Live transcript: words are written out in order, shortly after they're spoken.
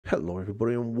Hello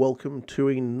everybody and welcome to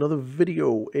another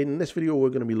video. In this video we're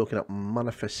going to be looking at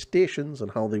manifestations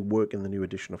and how they work in the new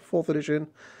edition of 4th edition.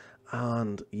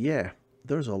 And yeah,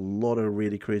 there's a lot of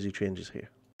really crazy changes here.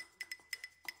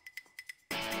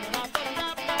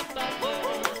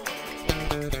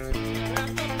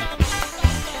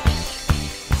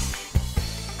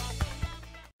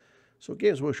 So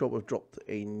Games Workshop have dropped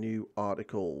a new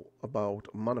article about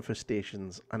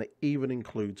manifestations, and it even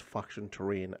includes faction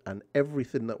terrain, and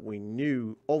everything that we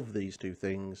knew of these two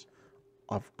things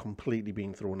have completely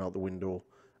been thrown out the window,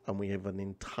 and we have an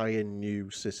entire new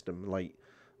system. Like,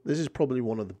 this is probably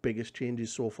one of the biggest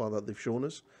changes so far that they've shown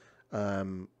us.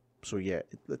 So yeah,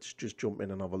 let's just jump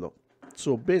in and have a look.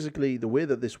 So basically the way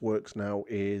that this works now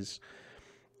is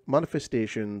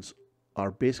manifestations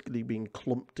are basically being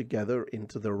clumped together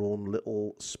into their own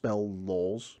little spell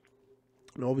laws.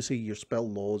 And obviously your spell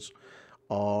laws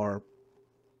are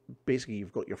basically,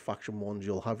 you've got your faction ones,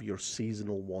 you'll have your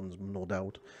seasonal ones, no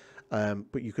doubt,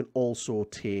 but you can also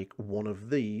take one of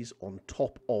these on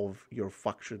top of your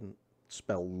faction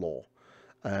spell law,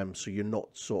 so you're not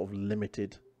sort of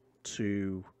limited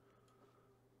to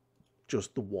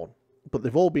just the one, but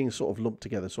they've all been sort of lumped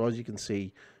together. So as you can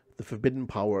see, the Forbidden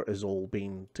Power is all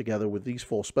been together with these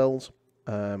 4 spells,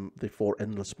 the 4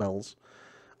 endless spells,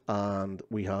 and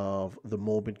we have the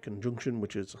Morbid Conjunction,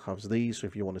 which has these. So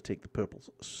if you want to take the Purple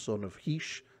Son of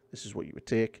Heesh, this is what you would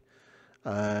take.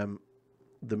 The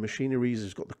Machineries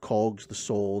has got the Cogs, the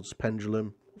Swords,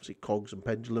 Pendulum. Obviously Cogs and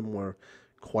Pendulum were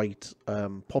quite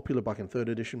popular back in 3rd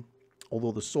edition,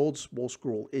 although the Swords War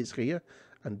Scroll is here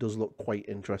and does look quite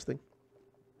interesting.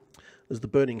 There's the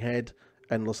Burning Head,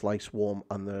 Endless Life Swarm,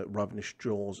 and the Ravenous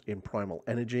Jaws in Primal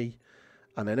Energy.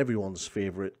 And then everyone's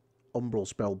favourite, Umbral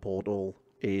Spell Portal,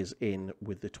 is in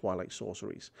with the Twilight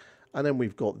Sorceries. And then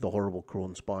we've got the Horrible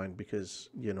Crone Spine because,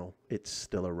 you know, it's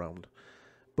still around.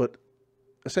 But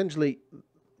essentially,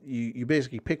 you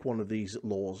basically pick one of these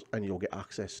laws and you'll get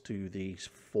access to these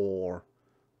 4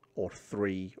 or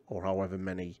 3 or however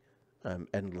many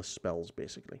endless spells,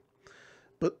 basically.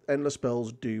 But endless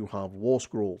spells do have war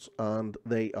scrolls, and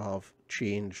they have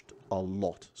changed a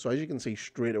lot. So as you can see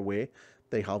straight away,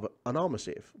 they have an armor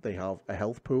save, they have a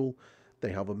health pool,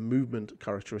 they have a movement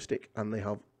characteristic, and they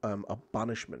have a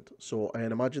banishment. So I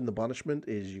imagine the banishment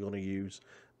is you're going to use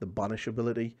the banish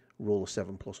ability, roll a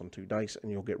 7+ on 2 dice,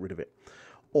 and you'll get rid of it.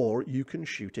 Or you can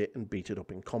shoot it and beat it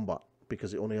up in combat,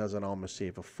 because it only has an armor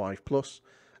save of 5+,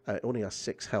 it only has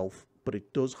 6 health, but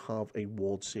it does have a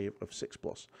ward save of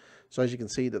 6+. So as you can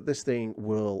see, that this thing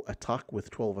will attack with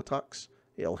 12 attacks.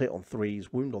 It'll hit on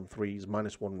 3s, wound on 3s,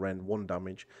 -1 rend, 1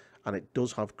 damage, and it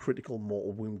does have critical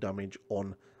mortal wound damage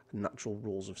on natural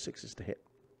rolls of 6s to hit.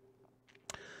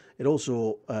 It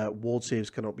also, ward saves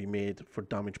cannot be made for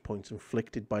damage points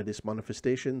inflicted by this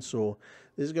manifestation. So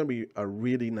this is going to be a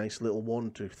really nice little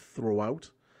one to throw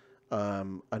out,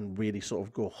 and really sort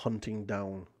of go hunting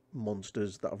down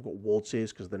monsters that have got ward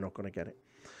saves, because they're not going to get it.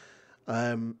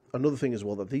 Another thing as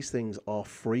well, that these things are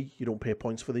free. You don't pay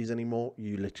points for these anymore.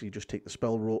 You literally just take the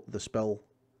spell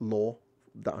law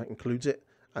that includes it,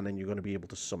 and then you're going to be able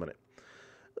to summon it.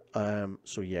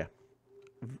 So yeah,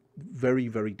 very,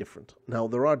 very different. Now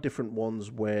there are different ones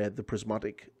where the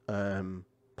Prismatic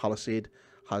Palisade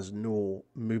has no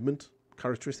movement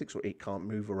characteristics, so it can't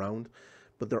move around.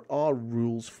 But there are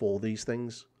rules for these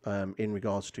things in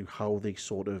regards to how they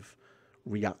sort of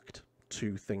react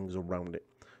to things around it.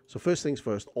 So first things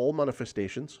first, all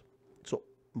manifestations. So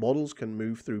models can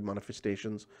move through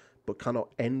manifestations, but cannot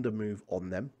end a move on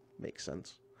them. Makes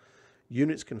sense.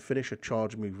 Units can finish a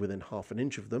charge move within ½ an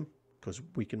inch of them, because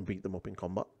we can beat them up in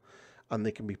combat. And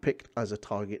they can be picked as a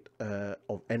target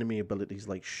of enemy abilities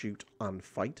like shoot and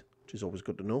fight, which is always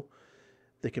good to know.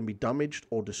 They can be damaged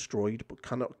or destroyed, but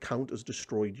cannot count as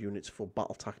destroyed units for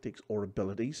battle tactics or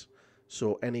abilities.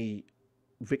 So any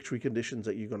victory conditions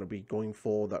that you're going to be going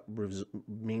for that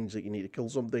means that you need to kill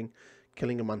something,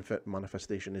 killing a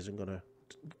manifestation isn't going to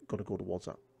go towards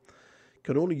that.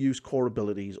 Can only use core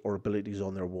abilities or abilities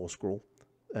on their war scroll.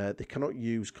 They cannot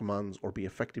use commands or be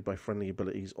affected by friendly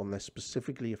abilities unless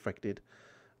specifically affected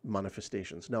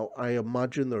manifestations. Now, I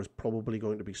imagine there's probably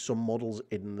going to be some models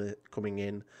coming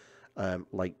in,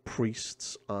 like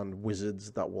priests and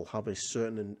wizards, that will have a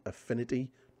certain affinity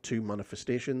to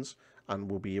manifestations and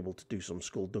will be able to do some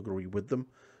skullduggery with them,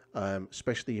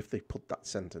 especially if they put that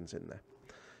sentence in there.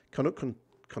 Cannot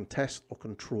contest or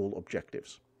control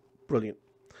objectives. Brilliant.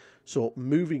 So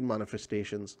moving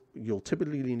manifestations, you'll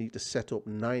typically need to set up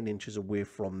 9 inches away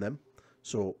from them.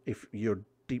 So if you're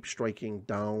deep striking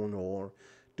down or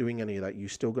doing any of that, you're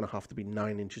still going to have to be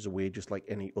 9 inches away, just like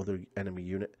any other enemy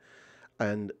unit.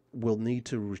 and will need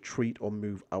to retreat or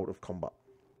move out of combat.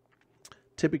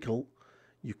 Typical,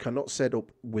 you cannot set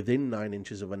up within 9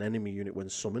 inches of an enemy unit when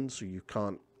summoned, so you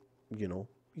can't,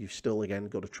 you've still again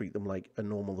got to treat them like a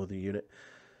normal other unit,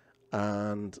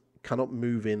 and cannot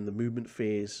move in the movement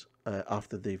phase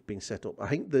after they've been set up. I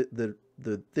think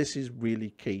this is really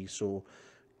key. So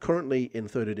currently in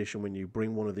 3rd edition, when you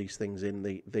bring one of these things in,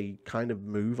 they kind of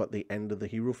move at the end of the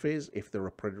hero phase if they're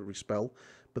a predatory spell,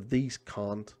 but these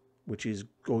can't, which is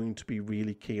going to be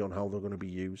really key on how they're going to be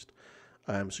used.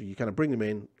 So you kind of bring them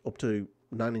in up to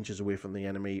 9 inches away from the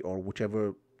enemy, or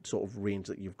whichever sort of range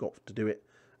that you've got to do it,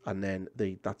 and then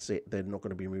that's it. They're not going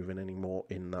to be moving anymore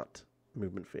in that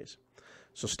movement phase.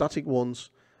 So static ones,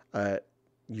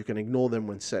 you can ignore them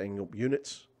when setting up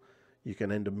units. You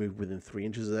can end up move within 3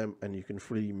 inches of them, and you can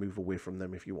freely move away from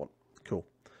them if you want. Cool.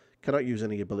 Cannot use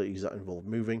any abilities that involve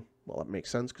moving. Well, that makes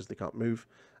sense because they can't move,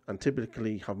 and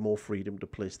typically have more freedom to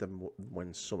place them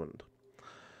when summoned.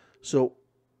 So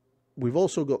we've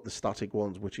also got the static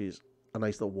ones, which is a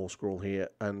nice little war scroll here,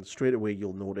 and straight away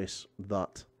you'll notice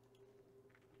that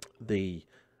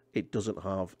it doesn't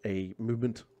have a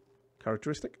movement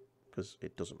characteristic because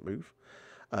it doesn't move.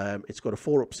 It's got a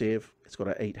 4-up save, it's got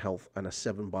an 8 health and a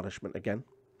 7 banishment again,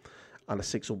 and a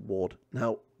 6-up ward.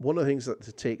 Now, one of the things that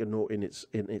to take a note in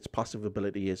its passive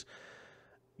ability is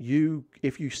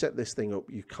if you set this thing up,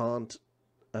 you can't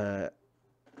a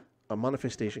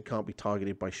manifestation can't be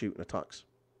targeted by shooting attacks.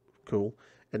 Cool.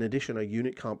 In addition, a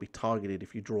unit can't be targeted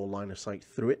if you draw a line of sight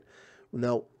through it.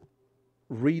 Now,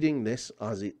 reading this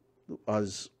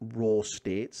as raw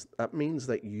states, that means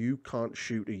that you can't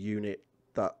shoot a unit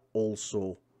that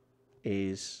also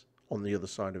is on the other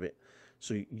side of it.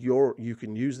 So you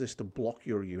can use this to block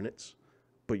your units,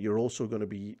 but you're also going to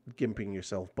be gimping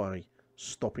yourself by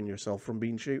stopping yourself from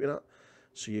being shooted at.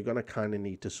 So you're going to kind of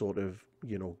need to sort of,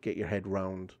 get your head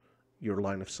round your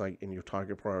line of sight and your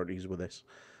target priorities with this,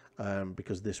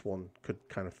 because this one could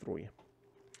kind of throw you.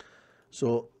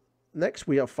 So next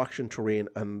we have faction terrain,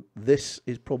 and this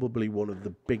is probably one of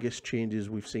the biggest changes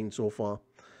we've seen so far.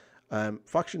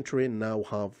 Faction terrain now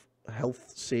have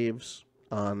health saves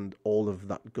and all of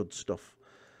that good stuff.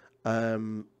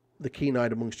 The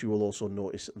keen-eyed amongst you will also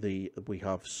notice we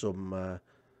have some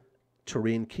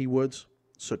terrain keywords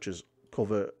such as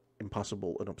cover,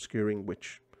 impassable, and obscuring,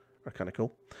 which are kind of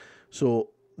cool. So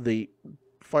the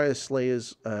Fire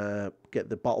Slayers get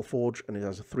the Battle Forge, and it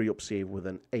has a 3-up save with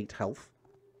an 8 health.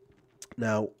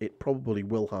 Now, it probably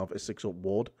will have a 6-up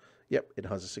ward. Yep, it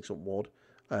has a 6-up ward,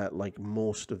 like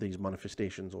most of these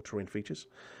manifestations or terrain features.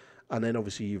 And then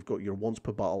obviously you've got your once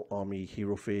per battle army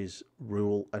hero phase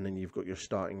rule, and then you've got your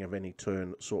starting of any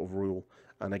turn sort of rule.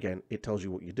 And again, it tells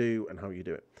you what you do and how you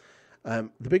do it.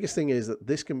 The biggest thing is that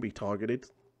this can be targeted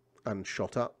and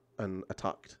shot at and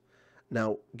attacked.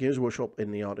 Now, Games Workshop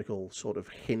in the article sort of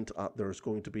hint at there's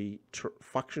going to be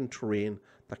faction terrain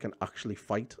that can actually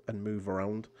fight and move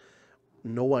around.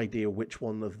 No idea which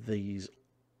one of these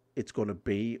it's going to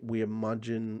be. We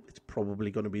imagine it's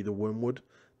probably going to be the Wormwood,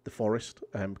 the forest,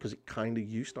 because it kind of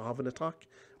used to have an attack.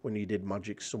 When you did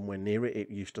magic somewhere near it, it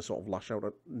used to sort of lash out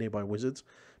at nearby wizards.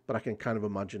 But I can kind of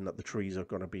imagine that the trees are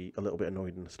going to be a little bit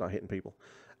annoyed and start hitting people.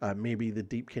 Maybe the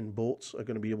Deepkin boats are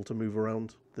going to be able to move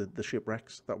around the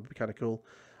shipwrecks. That would be kind of cool.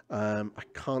 I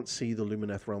can't see the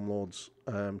Lumineth Realm Lords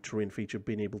terrain feature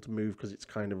being able to move because it's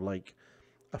kind of like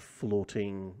a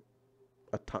floating,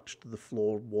 attached to the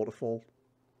floor waterfall.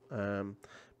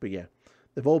 But yeah,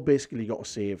 they've all basically got a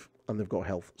save and they've got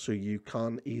health. So you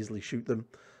can easily shoot them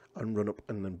and run up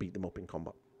and then beat them up in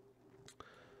combat.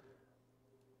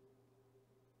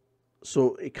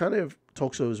 So it kind of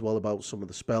talks as well about some of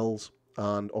the spells,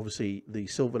 and obviously the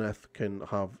Sylvaneth can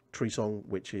have Tree Song,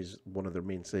 which is one of their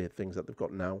main things that they've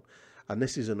got now, and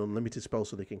this is an unlimited spell,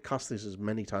 so they can cast this as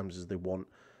many times as they want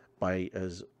by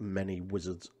as many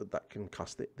wizards that can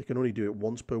cast it. They can only do it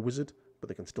once per wizard, but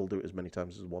they can still do it as many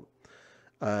times as they want.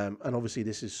 And obviously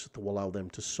this is to allow them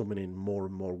to summon in more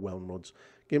and more Whelm Rods.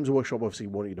 Games Workshop obviously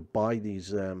want you to buy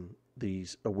these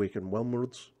Awakened Whelm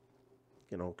Rods,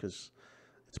 because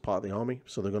it's part of the army,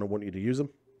 so they're going to want you to use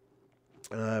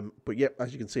them. But yeah,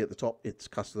 as you can see at the top, it's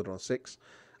casted on a 6,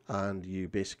 and you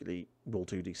basically roll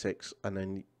 2d6, and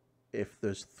then if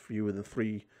there's fewer than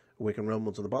 3 Awakened Realm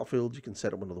Rods on the battlefield, you can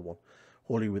set up another one.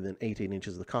 Wholly within 18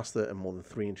 inches of the caster and more than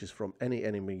 3 inches from any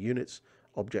enemy units,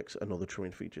 objects, and other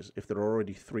terrain features. If there are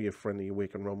already 3 of friendly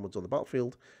Awakened Realm Rods on the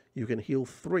battlefield, you can heal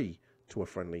 3 to a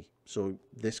friendly. So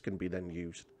this can be then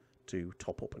used to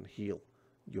top up and heal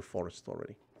your forest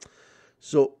already.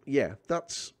 So yeah,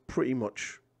 that's pretty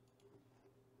much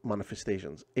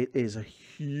manifestations. It is a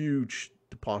huge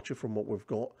departure from what we've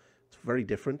got. It's very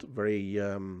different, very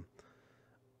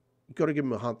you got to give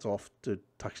them a hats off to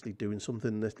actually doing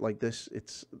something like this.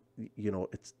 It's, you know,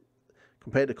 it's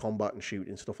compared to combat and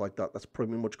shooting stuff like that, that's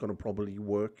pretty much going to probably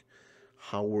work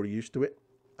how we're used to it.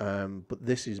 But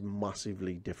this is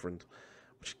massively different,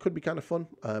 which could be kind of fun.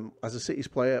 As a Cities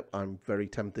player, I'm very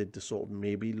tempted to sort of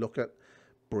maybe look at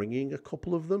bringing a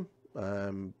couple of them,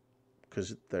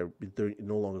 because they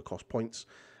no longer cost points,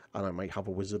 and I might have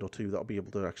a wizard or two that'll be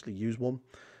able to actually use one.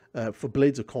 For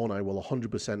Blades of Khorne, I will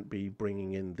 100% be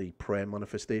bringing in the prayer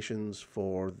manifestations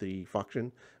for the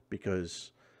faction,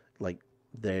 because like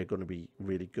they're going to be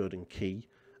really good and key.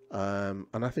 And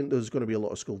I think there's going to be a lot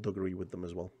of skullduggery with them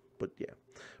as well. But yeah,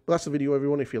 but that's the video,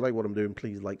 everyone. If you like what I'm doing,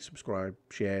 please like, subscribe,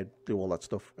 share, do all that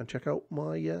stuff, and check out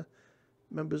my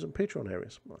members and Patreon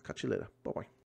areas. I'll catch you later. Bye bye.